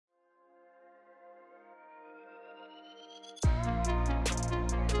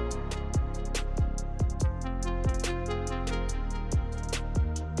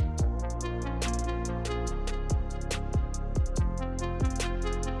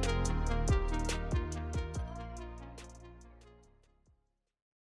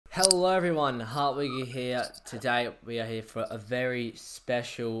Hello everyone, Hartwig here. Today we are here for a very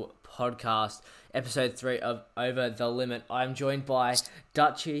special podcast, episode 3 of Over the Limit. I'm joined by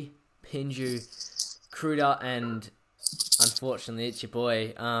Dutchy, Pinju, Kruder, and unfortunately it's your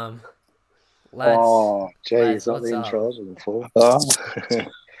boy. Oh, Lads, geez, not what's the up? intro I was looking for.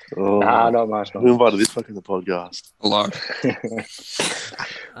 Oh, Not much, not who much. invited this fucking the podcast? Hello.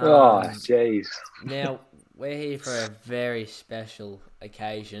 Oh, Um, jeez. Now we're here for a very special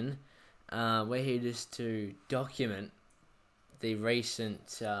occasion. We're here just to document the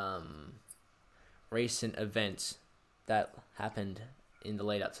recent events that happened in the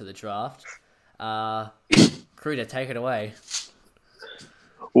lead up to the draft. Kruder, take it away.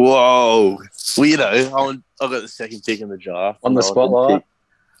 Whoa. Well, I got the second pick in the draft. On the spotlight.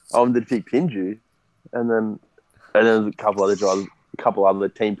 I wanted to pick Pinju, and then a couple other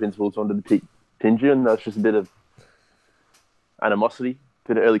team principals wanted to pick Pinju, and that's just a bit of animosity, a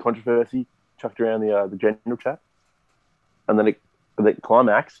bit of early controversy chucked around the general chat, and then it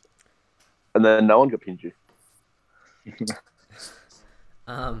climaxed, and then no one got Pinju,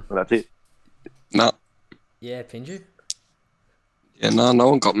 and that's it. No. Yeah, Pinju. Yeah, no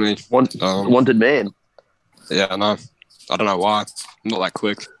one got me. Wanted man. Yeah, no. I don't know why. I'm not that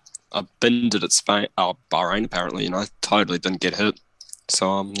quick. I bended at Bahrain, apparently, totally didn't get hit.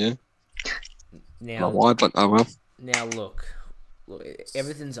 So, yeah. Now, Not why, but oh well. now look,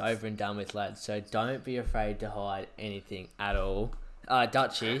 everything's over and done with, lads. So don't be afraid to hide anything at all.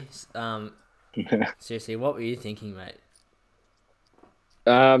 Dutchy, seriously, what were you thinking, mate?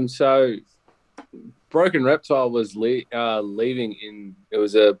 So Broken Reptile was leaving in. It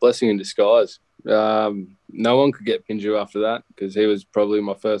was a blessing in disguise. No one could get Pinju after that because he was probably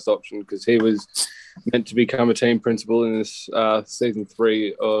my first option because he was meant to become a team principal in this season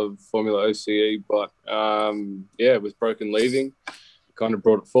 3 of Formula OCE. But with Broken leaving, kind of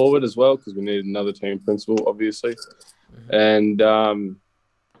brought it forward as well because we needed another team principal, obviously. And so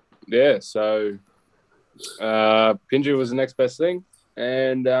Pinju was the next best thing.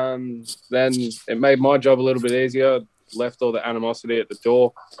 And then it made my job a little bit easier, left all the animosity at the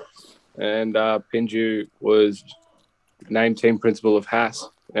door. And Pinju was named team principal of Haas,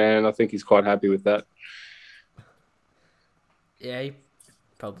 and I think he's quite happy with that. Yeah, he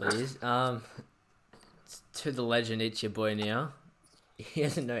probably is. To the legend, it's your boy now. He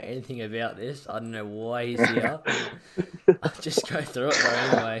doesn't know anything about this. I don't know why he's here. I'll just go through it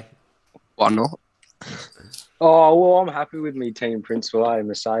though anyway. Why not? Oh, well, I'm happy with me team principal,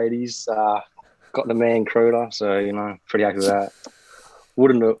 Mercedes. Got the man Kruder, so, pretty happy with that.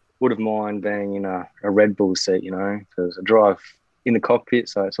 Would have mind being in a Red Bull seat, because I drive in the cockpit,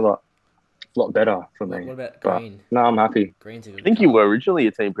 so it's a lot better for me. What about But, Green? no, I'm happy. Green's a good I think you were originally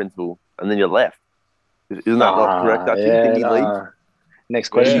a team principal, and then you left. Isn't that not correct? Dutchy? Didn't he leave? Next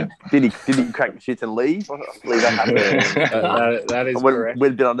question. Did he crack the shits and leave? I believe that happened. That is We'd correct.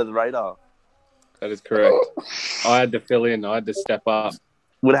 been under the radar. That is correct. I had to fill in. I had to step up.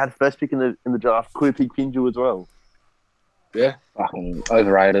 Would have had first pick in the draft. Could have picked Pinju as well. Yeah. Fucking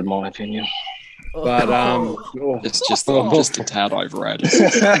overrated, my opinion. But It's just a tad overrated.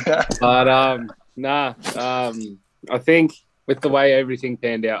 But I think with the way everything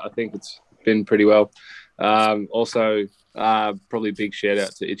panned out, I think it's been pretty well. Also, probably big shout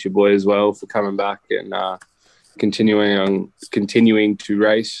out to Itchy Boy as well for coming back and continuing to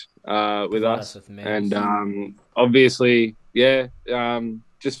race with us. And obviously,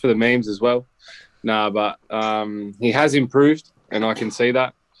 just for the memes as well. But he has improved, and I can see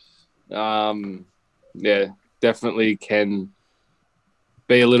that. Definitely can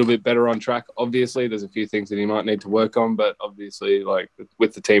be a little bit better on track. Obviously, there's a few things that he might need to work on, but obviously, like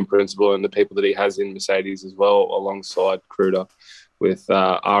with the team principal and the people that he has in Mercedes as well, alongside Kruder, with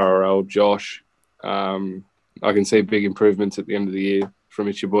RRL, Josh, I can see big improvements at the end of the year from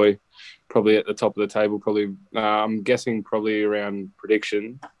Itchy Boy. Probably at the top of the table, probably I'm guessing probably around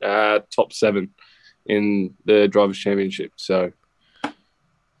prediction, top 7 in the Drivers' Championship. So, all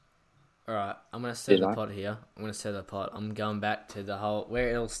right, I'm gonna set the pot here. I'm going back to the whole where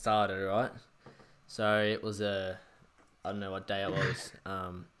it all started. Right, so it was I don't know what day it was.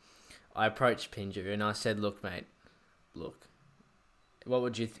 I approached Pinju and I said, "Look, mate, what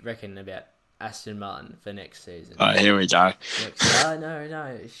would you reckon about Aston Martin for next season?" Here we go.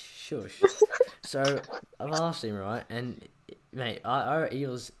 No, shush. So I've asked him, right, and mate, he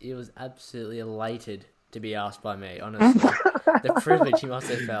was absolutely elated to be asked by me. Honestly, the privilege he must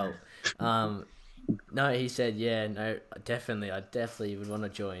have felt. No, he said, yeah, no, I definitely would want to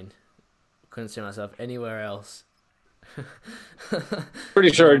join. Couldn't see myself anywhere else.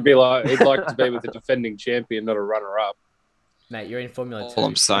 pretty sure he'd like to be with the defending champion, not a runner-up. Mate, you're in Formula All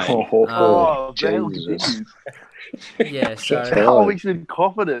I'm 2. saying. Oh, man, Jesus. continues. Yeah, so Conviction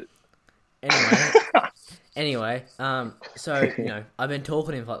confident. anyway, so I've been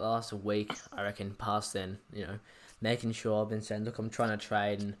talking to him for like the last week, I reckon, past then, making sure I've been saying, look, I'm trying to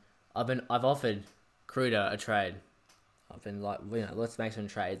trade, and I've offered Kruder a trade. I've been like, let's make some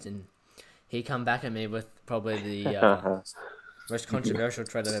trades, and he come back at me with probably the most controversial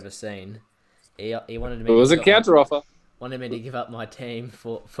trade I've ever seen. He wanted me. It was a to counter offer. Wanted me to give up my team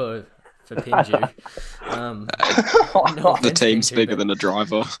for Pinju. The team's bigger than a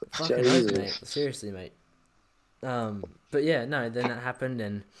driver. Fucking oath, mate. Seriously, mate. But yeah, no. Then that happened,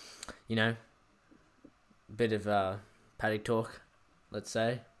 and bit of paddock talk, let's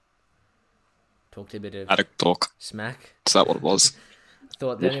say. Talked a bit of Paddock talk. smack. Is that what it was? I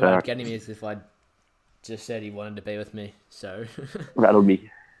thought the only way I'd get him is if I just said he wanted to be with me. So Rattled me.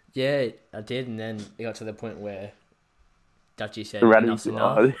 yeah, I did, and then it got to the point where Dutchy said Rattled enough's you,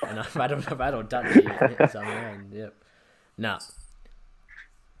 enough, oh. and I rattled Dutchy somewhere, and yep. Nah.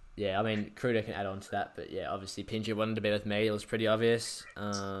 Yeah, I mean, Kruder can add on to that, but yeah, obviously Pinju wanted to be with me. It was pretty obvious.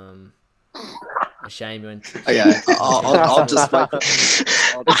 A shame you went. Okay, I'll just make.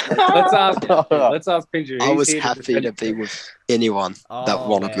 Let's ask Pinju. I was He's here happy defend to be with anyone that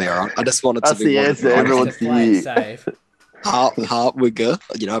wanted me. man. Alright, I just wanted That's to be the one. answer. Right? Everyone's to play it here. safe. Hartwigger,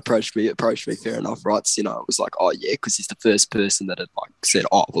 approached me fair enough, right? So, it was like, oh yeah, because he's the first person that had like said,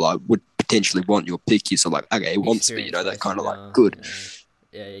 oh well, I would potentially want your pick. You so like, okay, he wants me, that kind of like good.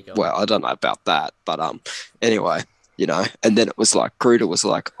 Yeah, you go. Well, I don't know about that, but anyway, and then it was like Kruder was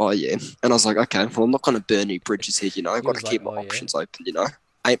like, oh yeah, and I was like, okay, well I'm not gonna burn any bridges here, I've got to keep my options open,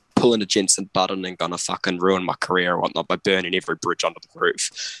 I ain't pulling a Jensen Button and gonna fucking ruin my career or whatnot by burning every bridge under the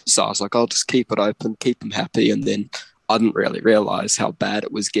roof. So I was like, I'll just keep it open, keep him happy, and then I didn't really realize how bad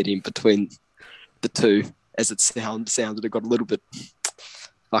it was getting between the two, as it sounded. It got a little bit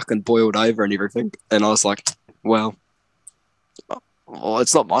fucking boiled over and everything, and I was like, well,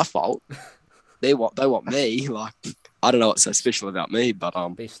 it's not my fault. They want me. Like, I don't know what's so special about me, but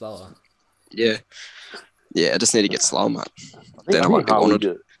Be slower. yeah, I just need to get slow, mate. I Then I won't be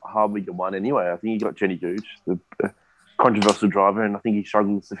wanted. Hartwigger won anyway. I think he got Jenny Gooch, the controversial driver, and I think he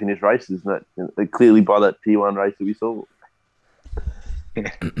struggles to finish races. Clearly by that P1 race that we saw.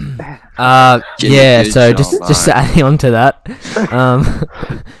 Yeah. So just adding on to that,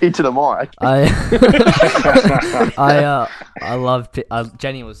 Into the mic. I love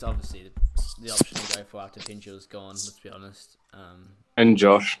Jenny was obviously the option to go for after Pinju was gone. Let's be honest. and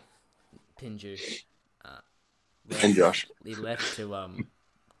Josh. Pinju. And Josh. He left to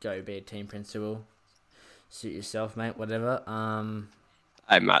go be a team principal. Suit yourself, mate. Whatever.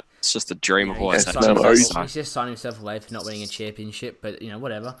 Hey, Matt, it's just a dream of always had no worries. He's just signed himself away for not winning a championship, but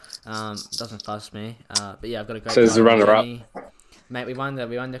whatever. Doesn't fuss me. But yeah, I've got a great. So he's the runner-up. Mate, we won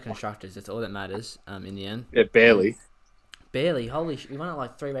the constructors. That's all that matters. In the end. Yeah, barely. Barely. Holy shit. We won it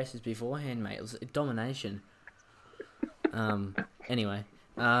like 3 races beforehand, mate. It was a domination. Anyway.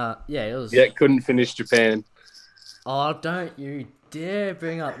 Yeah, it was. Yeah, couldn't finish Japan. Oh, don't you dare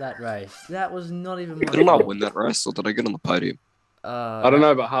bring up that race. That was not even my Didn't I fault. win that race, or did I get on the podium? I don't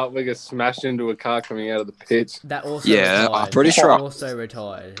know, but Hartwigger smashed into a car coming out of the pit. That also Yeah, retired. I'm pretty sure. That also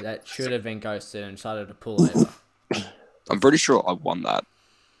retired. That should have been ghosted and started to pull over. I'm pretty sure I won that.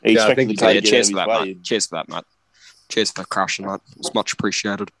 He Yeah, I expected think the Yeah, car to get cheers out for of that, his way. mate. Cheers for that, mate. Cheers for crushing that. It was much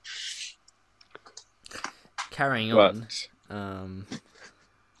appreciated. Carrying But on.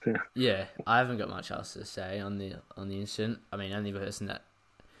 Yeah, I haven't got much else to say on the incident. I mean, only person that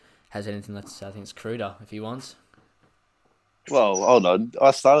has anything left to say, I think, is Kruder, if he wants. Well, hold on. I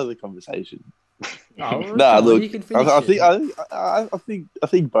started the conversation. Oh, Nah, come on, look, you can finish I it.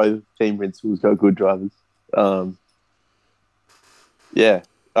 think both team principals got good drivers. Yeah,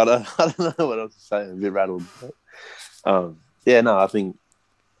 I don't know what else to say. I'm a bit rattled. But, yeah, no, I think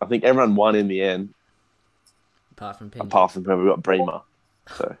everyone won in the end, Apart from Pinju. apart from whoever got Bremer.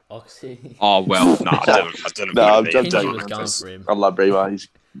 So Oxy. Oh, well, no, I didn't No, I'm put it in. Pinju was going for him. I love Bremer. He's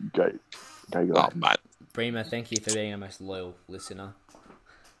great guy. Oh, mate. Bremer, thank you for being our most loyal listener.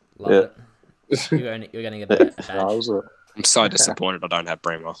 Yeah. Love it. You're going to get a That badge. was it. I'm so disappointed I don't have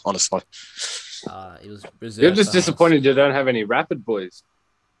Bremer, honestly. It was reserved. you're just for us. disappointed you don't have any rapid boys.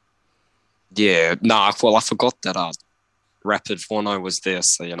 Yeah, nah, well, I forgot that Rapid Forno was there,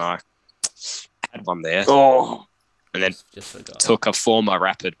 so, I had one there. Oh, And then Just forgot. took a former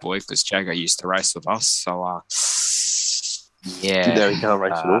Rapid boy, because Jagger used to race with us, so, yeah. there he can't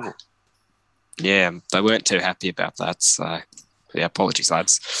race at all. Yeah, they weren't too happy about that, so, yeah, apologies,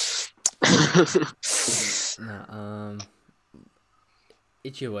 lads. No,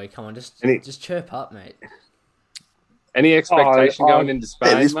 Ichiway, come on, Any- just chirp up, mate. Any expectation going into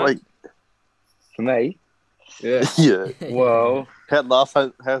Spain, this mate? week, For me, Yeah. yeah. well, How'd last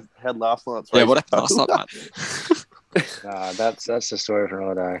night's Yeah, race what happened go? last night, mate? nah, that's the story for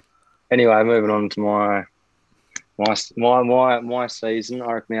another day. Anyway, moving on to my season.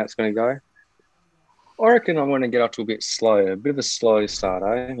 I reckon how it's going to go. I reckon I'm going to get up to a bit slow, a bit of a slow start,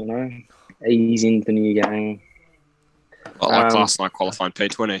 You know, ease into the new game. Well, like last night qualifying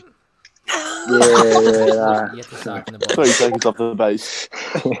P20. Yeah. You have to start from the 30 bottom. seconds off the base.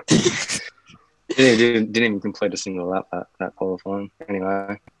 didn't even complete a single lap that qualifying.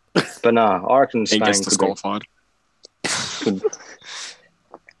 Anyway, but no, I reckon He Spain gets disqualified.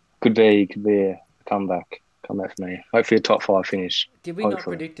 could be a comeback for me. Hopefully a top 5 finish. Did we not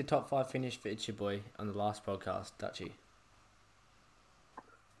Hopefully. predict a top 5 finish for Itchy Boy on the last podcast, Dutchy?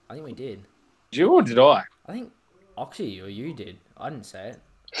 I think we did. Did you or did I? I think Oxy or you did. I didn't say it.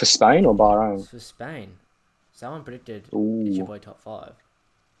 For Spain or It Bahrain? was for Spain. Someone predicted Ooh. Itchy Boy top 5.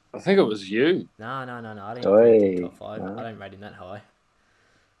 I think it was you. No. I didn't Oi, predict him top 5. no. I don't rate him that high.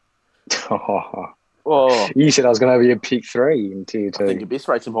 Oh, You said I was going to be a pick 3 in tier I think 2. Abyss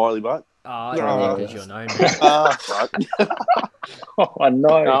rates him highly, but Oh, No. yeah, because you're known. fuck. Oh,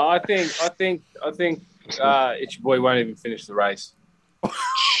 no. No, I think Itchy Boy won't even finish the race.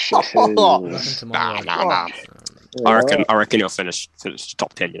 Reckon tomorrow. Nah. I reckon he'll finish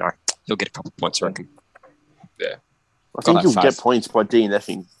top 10. You know, he'll get a couple of points. I reckon. I think that you'll get fast. points by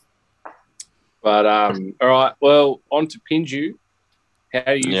DNFing. But all right. Well, on to Pinju. How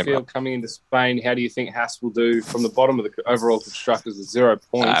do you Yeah, feel coming into Spain? How do you think Haas will do from the bottom of the overall constructors at 0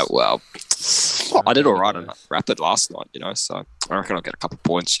 points? Well, I did all right on Rapid last night. You know, so I reckon I'll get a couple of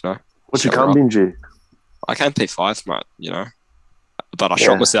points. You know, What's your So, come, Binju? I came P5, mate. You know, but I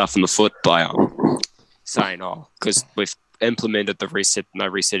shot myself in the foot by saying, because we've implemented the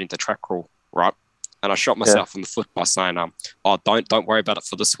resetting the track rule, right? And I shot myself in the foot by saying, don't worry about it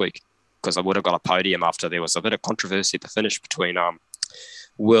for this week, because I would have got a podium after there was a bit of controversy at the finish between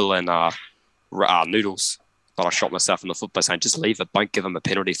Will and Noodles. But I shot myself in the foot by saying, just leave it, don't give him a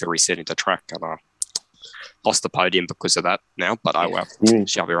penalty for resetting the track, and lost the podium because of that now. But Yeah.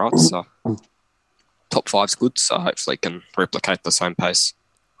 shall be right. So top 5's good, so hopefully can replicate the same pace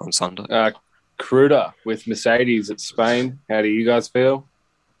on Sunday. Cruder with Mercedes at Spain. How do you guys feel?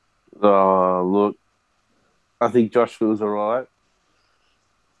 Look, I think Josh feels all right.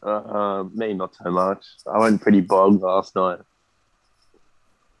 Me, not so much. I went pretty bogged last night.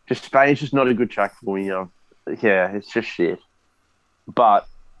 Just Spain's just not a good track for me. Yeah, it's just shit. But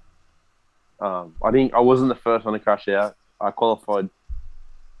I think I wasn't the first one to crash out. I qualified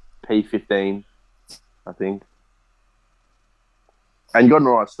P15, I think, and got an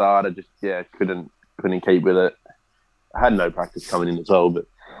alright start. I just couldn't keep with it. I had no practice coming in as well, but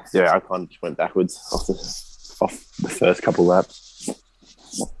I kind of just went backwards off the first couple laps.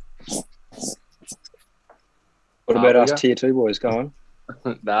 What about us tier 2 boys? Go on.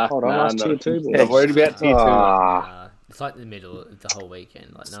 Hold on, us tier 2 boys. I'm worried about tier 2. It's like the middle of the whole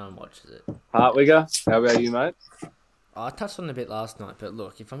weekend. Like, no one watches it. Hartwigger, how about you, mate? I touched on it a bit last night, but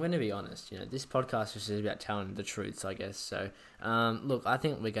look, if I'm going to be honest, this podcast is just about telling the truths, I guess. So, look, I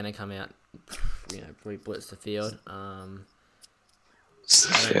think we're going to come out, probably blitz the field. I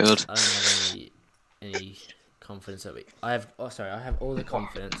don't have any confidence that I have all the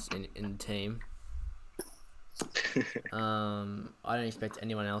confidence in the team. I don't expect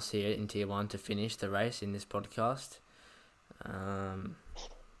anyone else here in Tier 1 to finish the race in this podcast.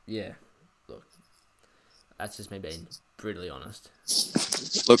 Look, that's just me being brutally honest.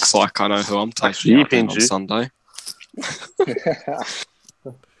 Looks like I know who I'm taking you, out then on Pinju. Sunday.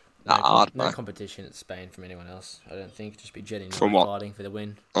 I don't No know. competition at Spain from anyone else. I don't think. Just be jetting From and what? fighting for the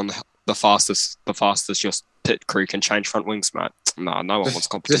win. On the fastest just pit crew can change front wings, mate. No one wants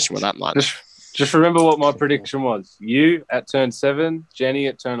competition with that, mate. Just remember what my prediction was. You at turn 7, Jenny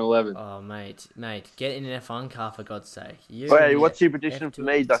at turn 11. Oh, mate, get in an F1 car for God's sake. Hey, what's your prediction for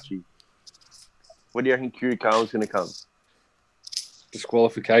me, Dutchy? What do you reckon Q Carl's going to come?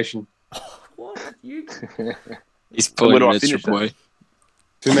 Disqualification. What? You? He's Where pulling do I an extra finish it? boy.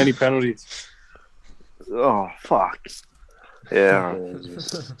 Too many penalties. Oh, fuck. Yeah. Who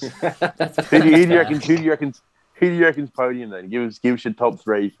do you reckon's podium then? Give us your top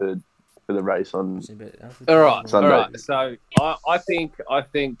 3 for the race on. All right. Sunday. So I think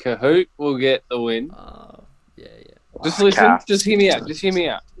Kahoot will get the win. Yeah. Just listen. Cap. Just hear me out.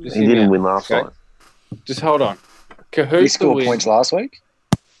 He didn't win last Okay. night. Just hold on. He Kahoot the scored win. points last week.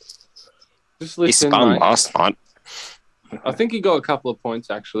 Just He listen, spun mate. last night. I think he got a couple of points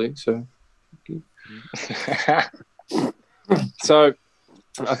actually. So I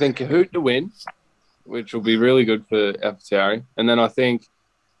think Kahoot to win. which will be really good for AlphaTauri. And then I think,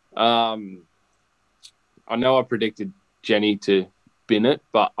 I know I predicted Jenny to bin it,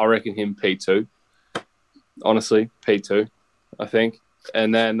 but I reckon him P2. Honestly, P2, I think.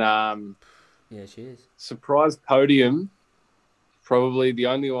 And then Yeah, she is. surprise podium, probably the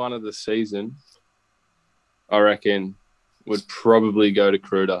only one of the season, I reckon, would probably go to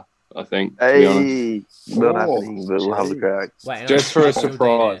Kruder, I think, to be honest. Hey, not happening, but we'll have a crack. Wait, Just for a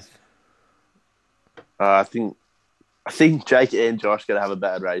surprise. I think Jake and Josh going to have a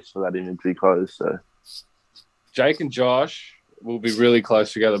bad race for that inventory close. So Jake and Josh will be really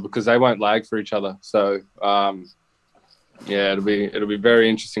close together because they won't lag for each other. So, yeah, it'll be very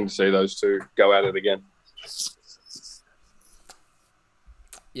interesting to see those two go at it again.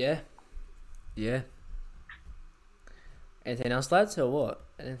 Yeah. Anything else, lads, or what?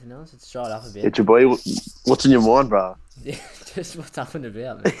 Anything else? It's dried up a bit. it's your boy. What's in your mind, bro? Yeah, just what's up and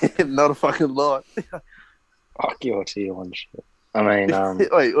about, man. Not a fucking lot. Fuck your tier one shit. I mean,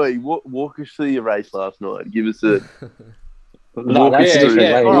 Wait, walk us through your race last night. Give us a no, walk that's us through-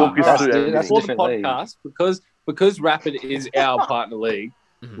 different. walk League. us That's, through that's For the different league. podcast, because Rapid is our partner league,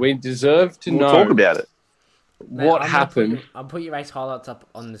 Mhm. we deserve to we'll know talk about it. Mate, what I'm happened. I'll put your race highlights up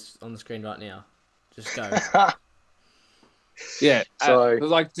on the screen right now. Just go. Yeah, So-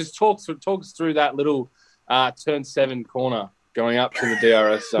 like just talk us through that little turn 7 corner going up to the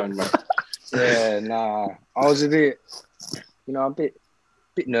DRS zone, mate. Yeah, nah. I was a bit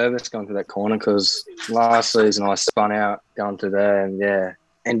nervous going through that corner because last season I spun out going to there and yeah,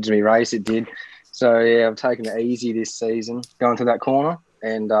 ended my race. It did. So yeah, I've taken it easy this season going through that corner.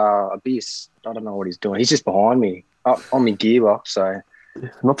 And Abyss, I don't know what he's doing. He's just behind me up on my gearbox. So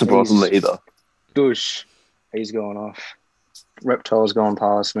Not surprisingly either. Dush, he's going off. Reptile's gone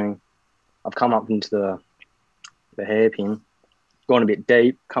past me. I've come up into the hairpin, gone a bit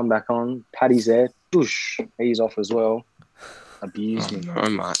deep, come back on. Paddy's there. Dush, he's off as well. Abused me. No,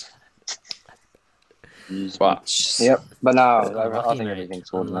 mate. Abused me. But Yep, but no, I Unlucky, think mate. everything's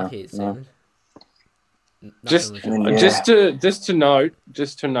sorted now. Unlucky at Yeah. 7. Just- Nothing was Yeah.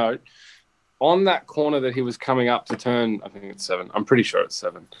 just to note, on that corner that he was coming up to turn, I think it's 7. I'm pretty sure it's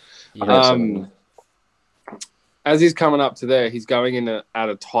 7. Yeah. think so. As he's coming up to there, he's going in at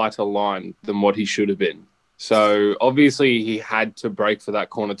a tighter line than what he should have been. So obviously he had to break for that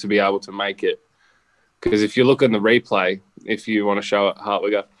corner to be able to make it. Because if you look in the replay, if you want to show it,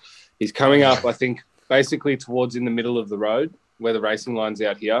 Hartwigger, he's coming up, I think, basically towards in the middle of the road where the racing line's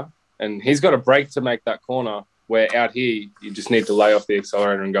out here. And he's got a break to make that corner where out here you just need to lay off the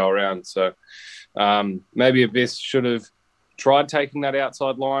accelerator and go around. So maybe Abyss should have tried taking that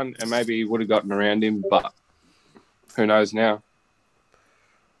outside line and maybe he would have gotten around him, but who knows now?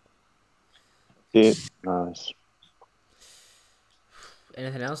 Yeah. Nice.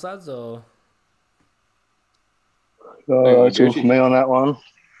 Anything else, lads, or? That's all for me on that one.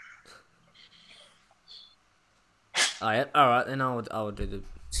 Oh, yeah. All right, then I'll do the.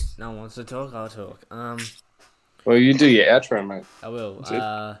 No one wants to talk. I'll talk. Well, you do your outro, mate. I will. That's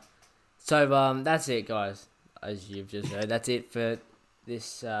it. So that's it, guys. As you've just heard, that's it for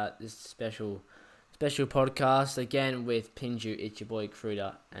this this special podcast again with Pinju. It's your boy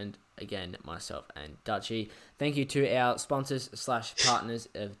Kruder, and again myself and Dutchy. Thank you to our sponsors / partners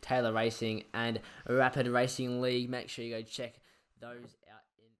of Taylor Racing and Rapid Racing League. Make sure you go check those